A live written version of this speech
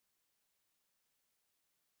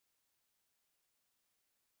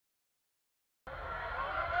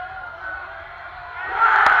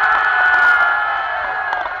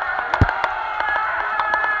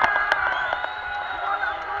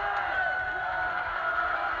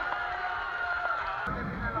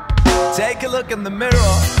Take a look in the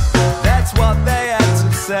mirror, that's what they had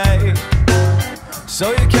to say.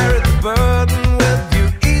 So you carry the burden with you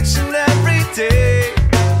each and every day.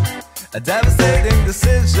 A devastating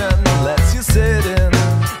decision lets you sit in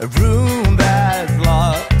a room that's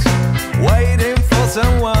locked, waiting for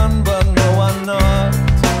someone but no one knocked.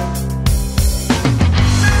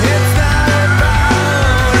 It's not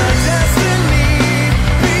about a destiny,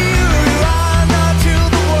 be who you are, not who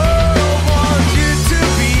the world wants you to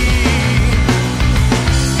be.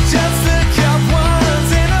 Just look up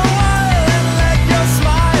once in a while and let your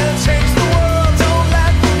smile change the world. Don't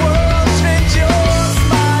let the world change your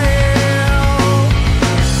smile.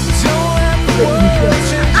 Don't let the world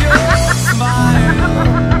change your smile.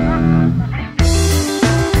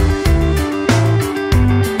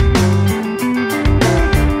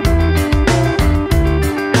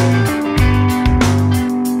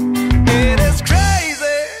 It is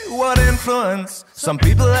crazy what influence some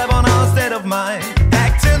people have on our state of mind.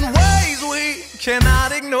 Act in ways we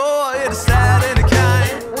cannot ignore. It is sad and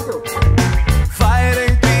kind.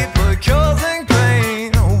 Fighting people, causing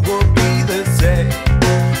pain will be the same.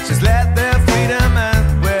 Just let their freedom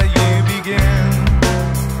end where you begin.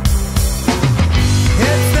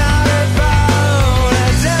 It's not about a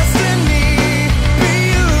destiny, be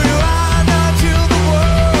who you are, not who the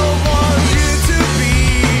world wants you to be.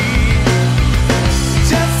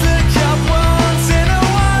 Just look up once in a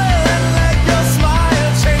while and let your smile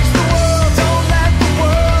change the world. Don't let the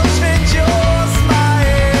world change your smile.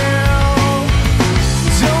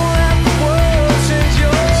 Don't let the world change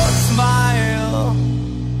your smile.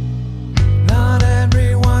 Not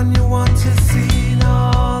everyone you want to see,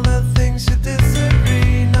 not all the things you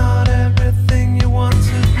disagree, not everything you want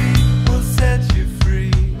to be will set you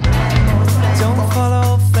free. Don't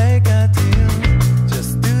follow fake ideals,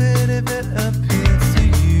 just do it if it appeals to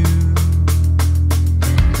you.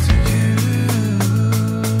 To you.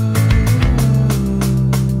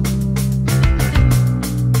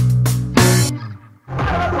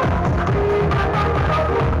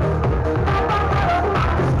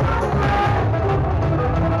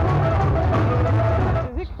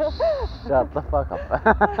 Shut the fuck up.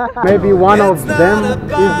 Maybe one of them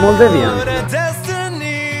is Moldavian. A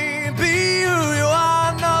destiny, be who you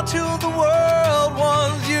are, not who the world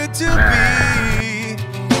wants you to be.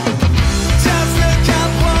 Just look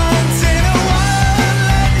up once in a while and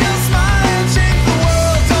let your smile change the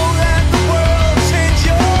world. Don't let the world change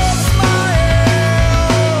your smile.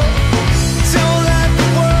 Don't let the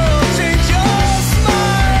world change your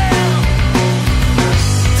smile.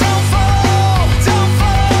 Don't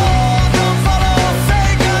follow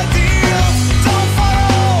fake ideals. Don't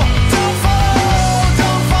follow fake ideals.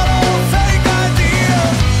 Don't follow fake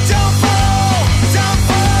ideals. Don't follow.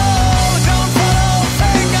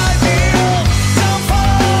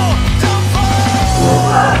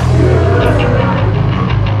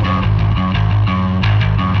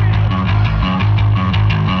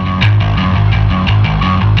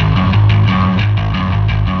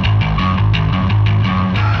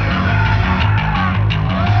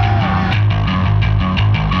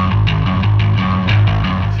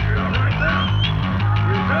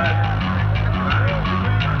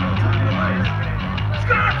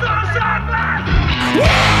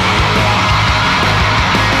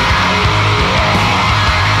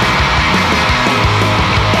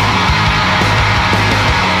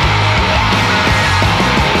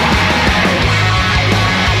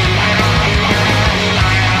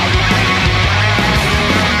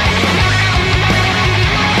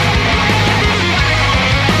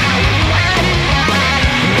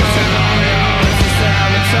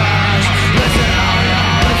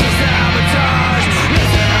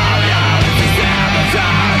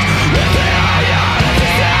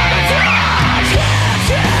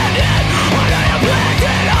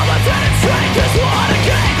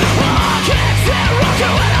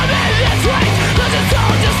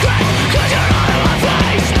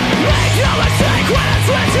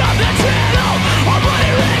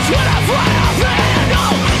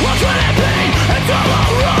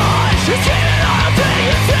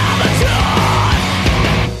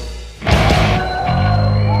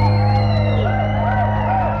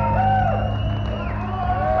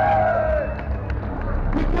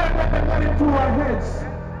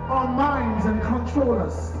 Our minds and control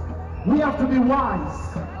us. We have to be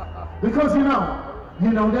wise because you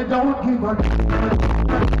know they don't give a